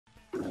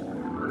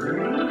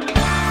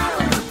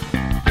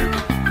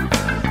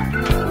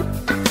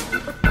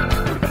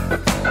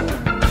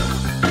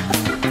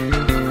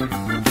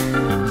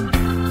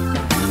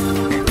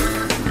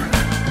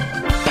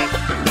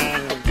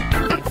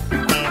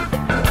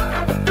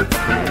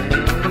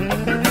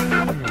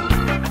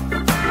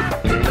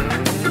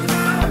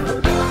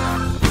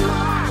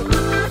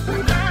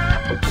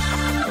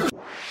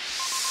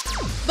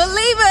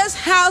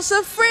house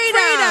of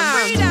freedom.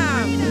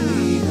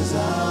 Believers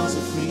house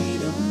of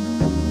freedom.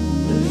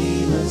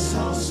 Believers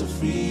house of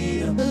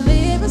freedom.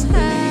 Believers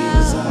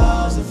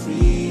House of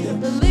freedom.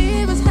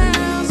 Believers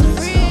house of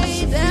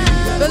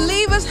freedom.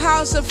 Believers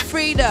house of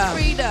freedom.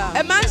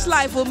 A man's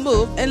life will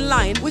move in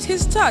line with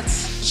his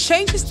thoughts,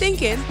 change his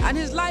thinking, and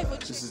his life will.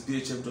 This is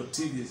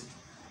BHF.TV.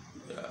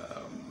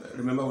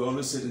 Remember, we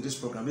always say in this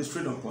program, this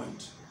Freedom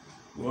Point,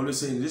 we always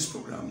say in this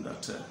program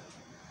that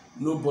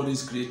nobody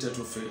is created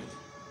to fail.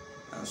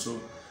 And so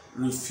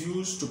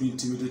refuse to be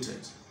intimidated.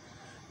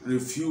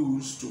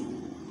 Refuse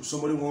to,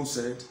 somebody once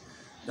said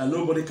that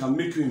nobody can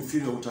make you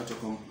inferior without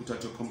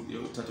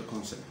your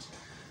consent.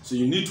 So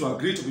you need to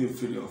agree to be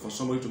inferior for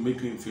somebody to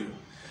make you inferior.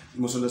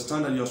 You must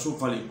understand that you are so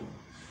valuable.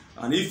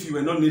 And if you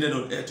were not needed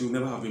on earth, you would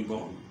never have been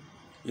born.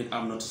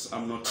 I'm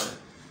not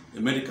a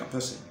medical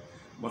person,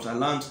 but I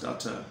learned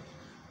that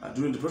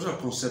during the process of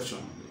conception,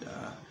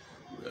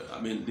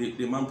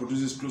 the man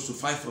produces close to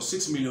 5 or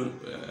 6 million,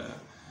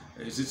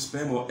 is it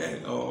sperm or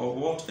egg or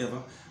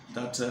whatever,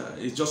 that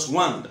is just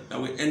one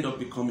that will end up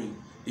becoming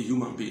a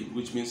human being,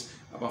 which means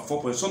about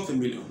 4 point something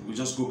million will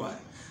just go by.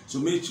 So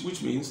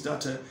which means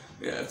that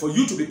for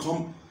you to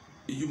become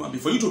a human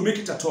being, for you to make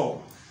it at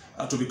all,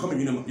 to become a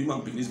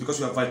human being, is because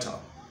you are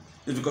vital.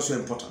 It's because you are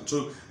important.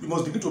 So you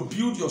must begin to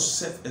build your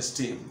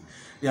self-esteem.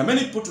 There are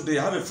many people today.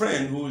 I have a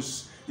friend who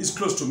is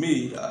close to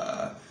me.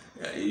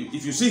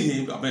 If you see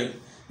him,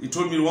 he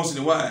told me once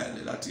in a while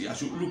that I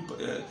should look.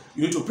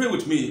 You need to pray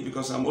with me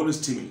because I'm always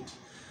timid.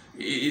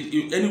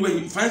 Anyway,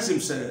 he finds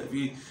himself.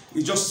 He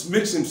just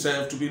makes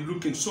himself to be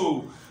looking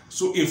so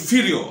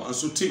inferior and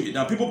so timid.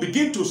 Now people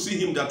begin to see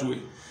him that way.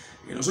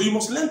 So you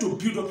must learn to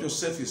build up your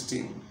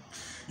self-esteem.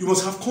 You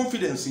must have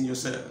confidence in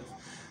yourself.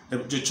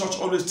 The church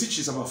always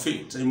teaches about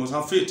faith, and you must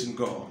have faith in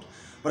God.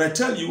 But I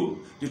tell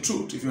you the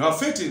truth, if you have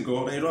faith in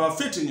God and you don't have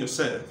faith in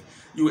yourself,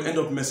 you will end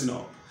up messing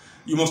up.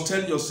 You must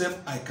tell yourself,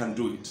 I can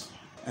do it.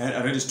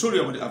 I read a story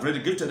about I've read the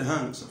gifted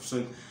hands.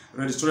 I've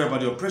read a story about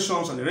the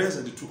oppressions and the rest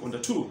on the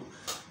two.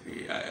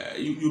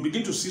 You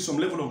begin to see some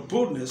level of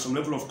boldness, some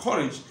level of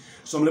courage,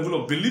 some level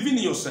of believing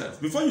in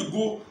yourself. Before you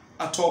go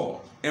at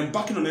all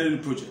embarking on any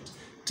project,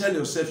 tell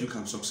yourself you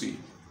can succeed.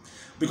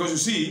 Because you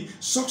see,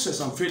 success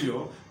and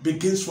failure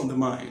begins from the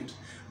mind.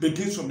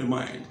 Begins from the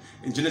mind.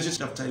 In Genesis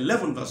chapter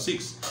 11 verse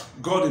 6,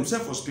 God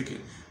himself was speaking.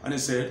 And he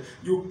said,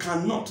 you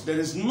cannot, there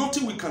is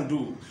nothing we can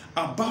do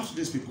about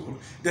these people.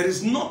 There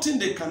is nothing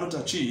they cannot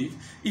achieve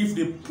if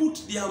they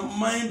put their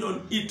mind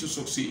on it to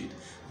succeed.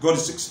 God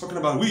is speaking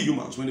about we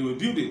humans when they were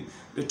building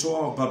the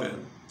Tower of Babel.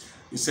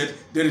 He said,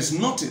 there is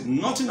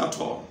nothing at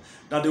all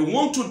that they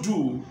want to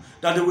do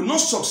that they will not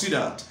succeed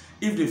at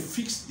if they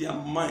fix their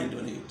mind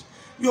on it.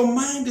 Your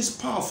mind is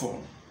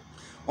powerful.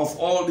 Of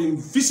all the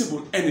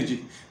invisible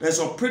energy that is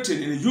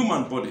operating in the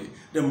human body,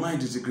 the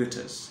mind is the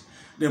greatest.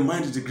 The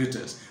mind is the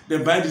greatest. The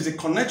mind is the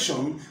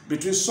connection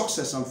between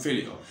success and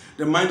failure.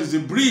 The mind is the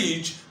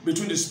bridge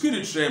between the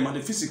spirit realm and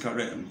the physical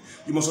realm.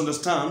 You must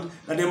understand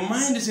that the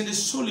mind is in the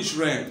soulish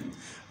realm,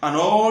 and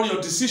all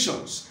your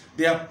decisions,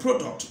 they are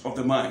product of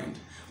the mind.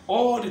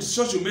 All the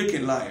decisions you make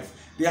in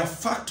life, they are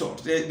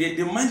factored.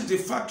 The mind is a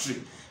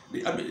factory.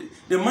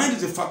 The mind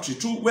is a factory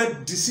too, where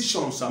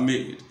decisions are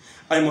made.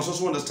 I must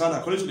also understand,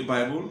 according to the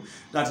Bible,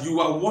 that you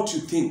are what you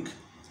think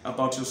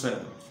about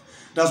yourself.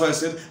 That's why I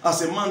said,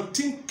 as a man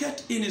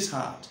thinketh in his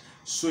heart,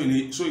 so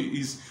he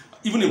is.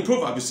 Even in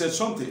Proverbs, he said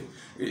something.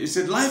 He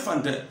said, life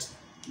and death,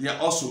 they are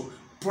also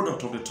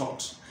product of the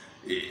thoughts.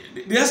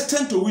 The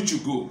extent to which you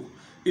go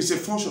is a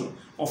function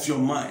of your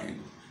mind.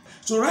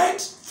 So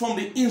right from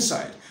the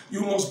inside,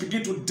 you must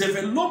begin to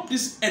develop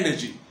this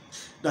energy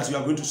that you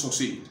are going to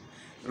succeed.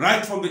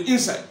 Right from the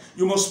inside,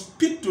 you must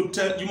speak to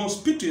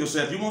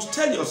yourself. You must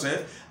tell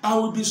yourself, I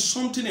will be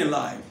something in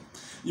life.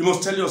 You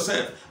must tell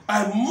yourself,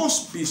 I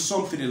must be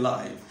something in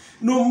life.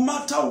 No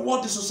matter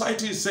what the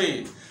society is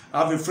saying.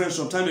 I have a friend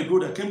some time ago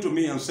that came to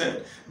me and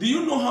said, do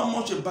you know how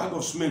much a bag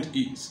of cement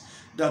is?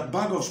 That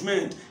bag of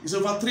cement is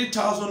over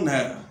 3,000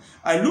 naira.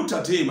 I looked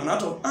at him, and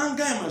out of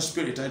anger in my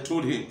spirit, I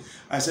told him,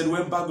 I said,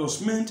 when bag of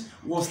cement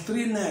was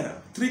 3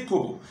 naira, 3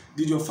 kobo,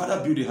 did your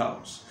father build a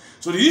house?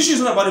 So the issue is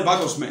not about the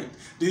bag of cement.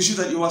 The issue is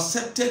that you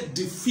accepted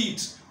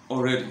defeat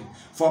already.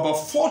 For about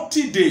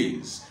 40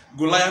 days,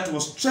 Goliath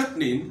was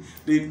threatening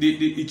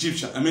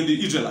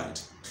the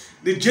Israelites.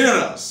 The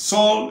generals,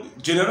 Saul,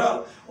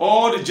 general,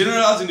 all the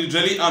generals in the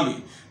Israeli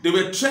army, they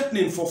were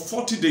threatening for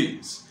 40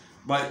 days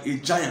by a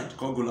giant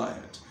called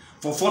Goliath.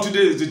 For 40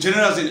 days, the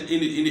generals in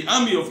the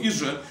army of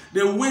Israel,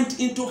 they went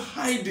into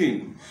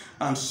hiding.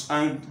 And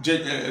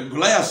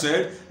Goliath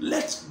said,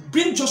 let's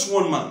bring just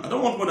one man. I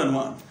don't want more than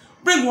one.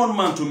 Bring one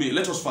man to me,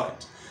 let us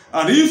fight.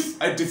 And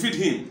if I defeat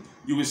him,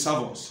 you will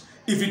serve us.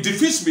 If he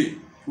defeats me,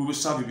 we will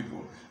serve you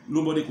people.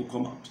 Nobody could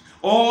come out.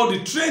 All the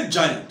trained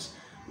giants,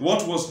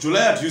 what was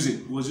Goliath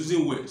using? He was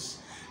using words.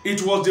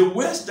 It was the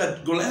words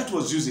that Goliath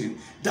was using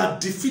that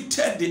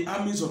defeated the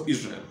armies of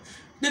Israel.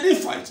 They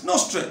didn't fight, no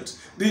strength.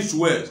 These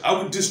words, I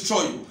will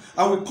destroy you.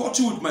 I will cut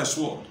you with my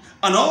sword.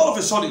 And all of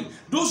a sudden,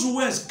 those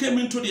words came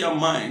into their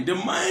mind, the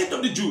mind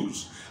of the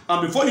Jews.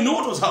 And before you know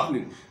what was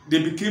happening,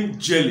 they became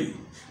jelly.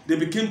 They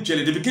became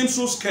jelly. They became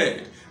so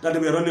scared that they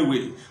were running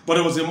away. But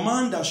there was a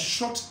man that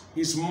shut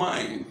his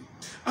mind.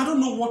 I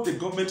don't know what the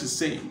government is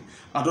saying.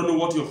 I don't know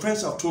what your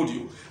friends have told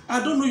you.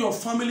 I don't know your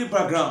family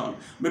background.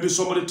 Maybe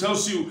somebody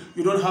tells you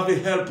you don't have a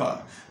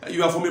helper.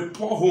 You are from a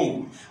poor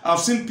home. I've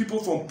seen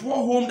people from poor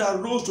home that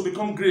rose to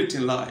become great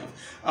in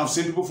life. I've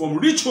seen people from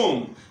rich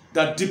home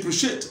that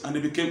depreciate and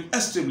they became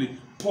extremely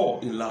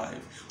poor in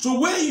life. So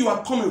where you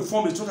are coming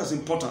from is not as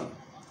important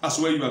as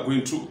where you are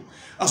going to.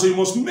 And so you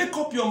must make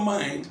up your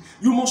mind.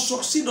 You must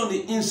succeed on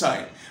the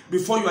inside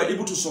before you are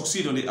able to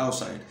succeed on the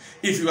outside.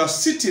 If you are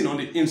sitting on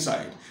the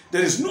inside,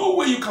 there is no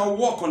way you can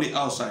walk on the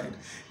outside.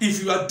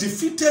 If you are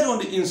defeated on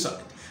the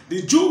inside,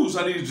 the Jews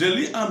and the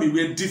Israeli army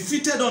were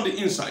defeated on the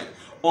inside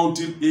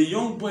until a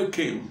young boy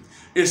came,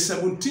 a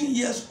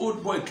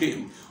 17-year-old boy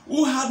came,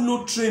 who had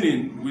no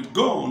training with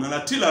gun and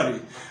artillery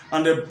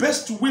and the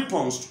best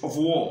weapons of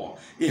war.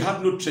 He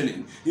had no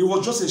training. He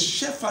was just a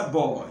shepherd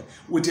boy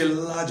with a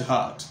large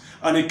heart.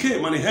 And he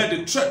came and he heard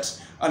the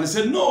threat and he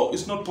said, no,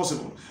 it's not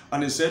possible.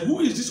 And he said, who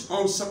is this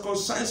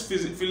uncircumcised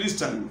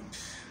Philistine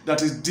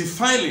that is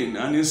defiling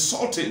and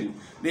insulting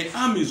the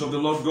armies of the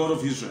Lord God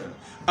of Israel?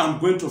 I'm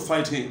going to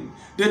fight him.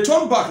 They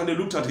turned back and they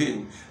looked at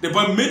him. The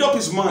boy made up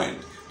his mind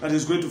that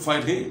he's going to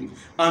fight him.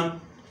 And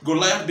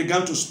Goliath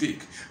began to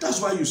speak.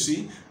 That's why you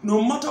see,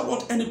 no matter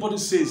what anybody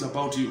says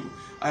about you,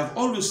 I've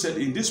always said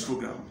in this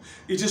program,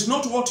 it is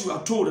not what you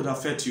are told that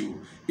affects you.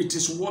 It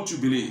is what you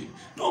believe.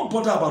 Don't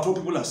bother about what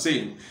people are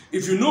saying.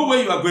 If you know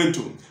where you are going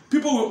to,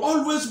 people will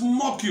always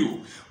mock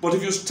you. But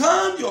if you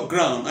stand your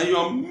ground and you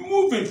are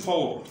moving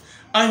forward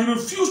and you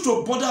refuse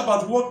to bother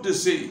about what they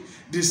say,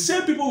 the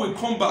same people will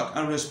come back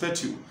and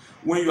respect you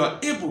when you are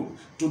able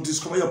to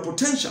discover your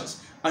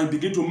potentials and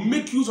begin to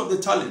make use of the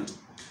talent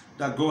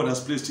that God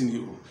has placed in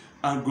you.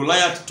 And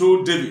Goliath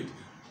told David,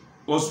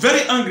 was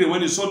very angry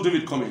when he saw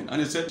David coming,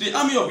 and he said, the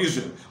army of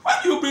Israel, why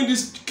do you bring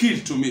this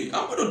kid to me?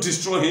 I'm going to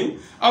destroy him.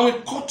 I will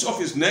cut off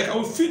his neck. I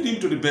will feed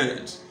him to the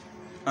birds.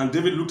 And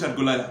David looked at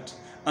Goliath,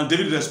 and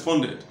David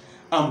responded,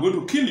 I'm going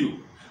to kill you.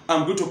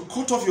 I'm going to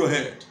cut off your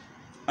head,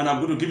 and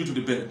I'm going to give it to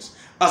the birds.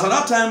 As at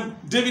that time,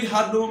 David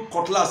had no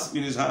cutlass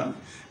in his hand.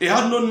 He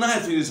had no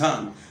knife in his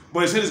hand.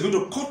 But he said he's going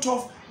to cut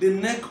off the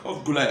neck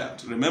of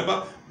Goliath.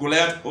 Remember,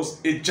 Goliath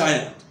was a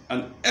giant,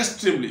 an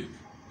extremely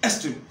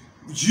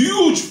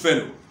huge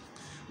fellow.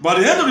 But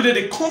at the end of the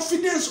day, the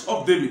confidence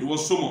of David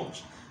was so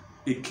much,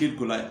 he killed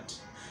Goliath.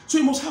 So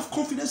you must have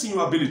confidence in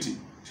your ability.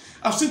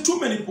 I've seen too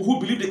many people who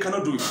believe they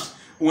cannot do it.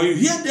 When you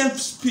hear them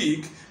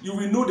speak, you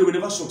will know they will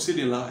never succeed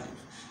in life.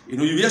 You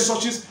know, you hear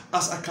such as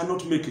I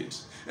cannot make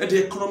it.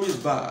 The economy is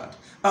bad.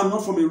 I'm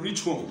not from a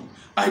rich home.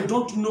 I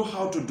don't know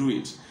how to do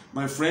it.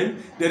 My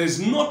friend, there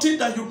is nothing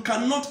that you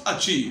cannot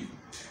achieve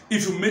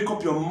if you make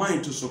up your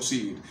mind to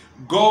succeed.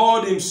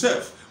 God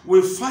himself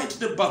will fight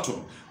the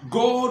battle.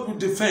 God will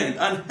defend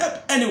and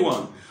help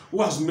anyone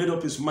who has made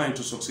up his mind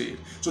to succeed.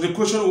 So the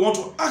question we want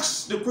to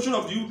ask,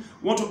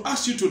 want to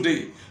ask you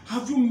today,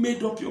 have you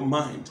made up your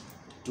mind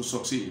to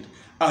succeed?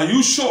 Are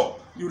you sure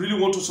you really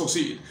want to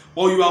succeed?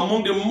 Or you are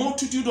among the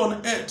multitude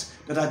on earth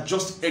that are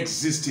just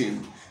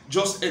existing?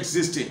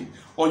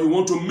 Or you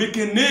want to make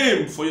a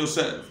name for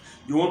yourself?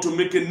 You want to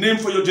make a name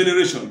for your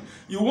generation?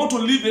 You want to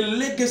leave a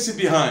legacy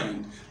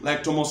behind,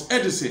 like Thomas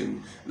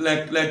Edison,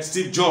 like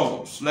Steve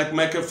Jobs, like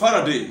Michael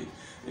Faraday.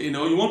 You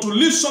know, you want to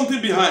leave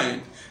something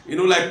behind, you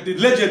know, like the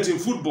legends in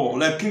football,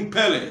 like King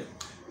Pele,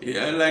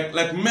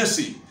 like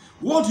Messi.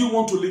 What do you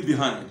want to leave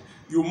behind?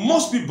 You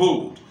must be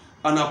bold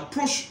and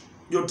approach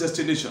your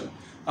destination.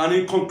 And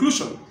in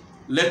conclusion,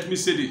 let me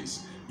say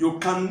this. You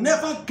can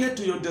never get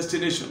to your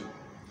destination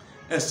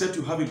except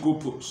you have a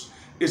goalpost.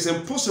 It's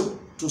impossible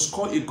to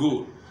score a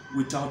goal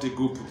without a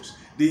goalpost.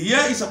 The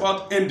year is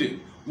about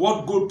ending.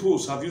 What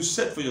goalposts have you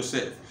set for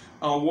yourself?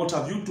 And what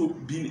have you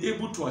been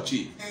able to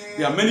achieve?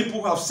 There are many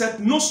people who have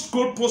set no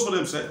goalposts for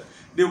themselves.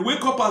 They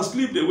wake up and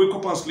sleep, they wake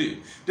up and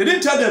sleep. They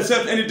didn't tell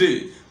themselves any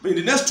day, but in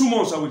the next 2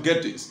 months I will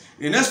get this.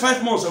 In the next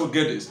 5 months I will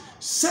get this.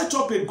 Set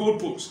up a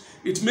goalpost.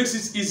 It makes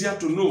it easier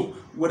to know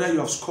whether you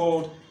have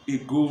scored a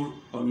goal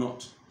or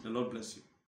not. The Lord bless you.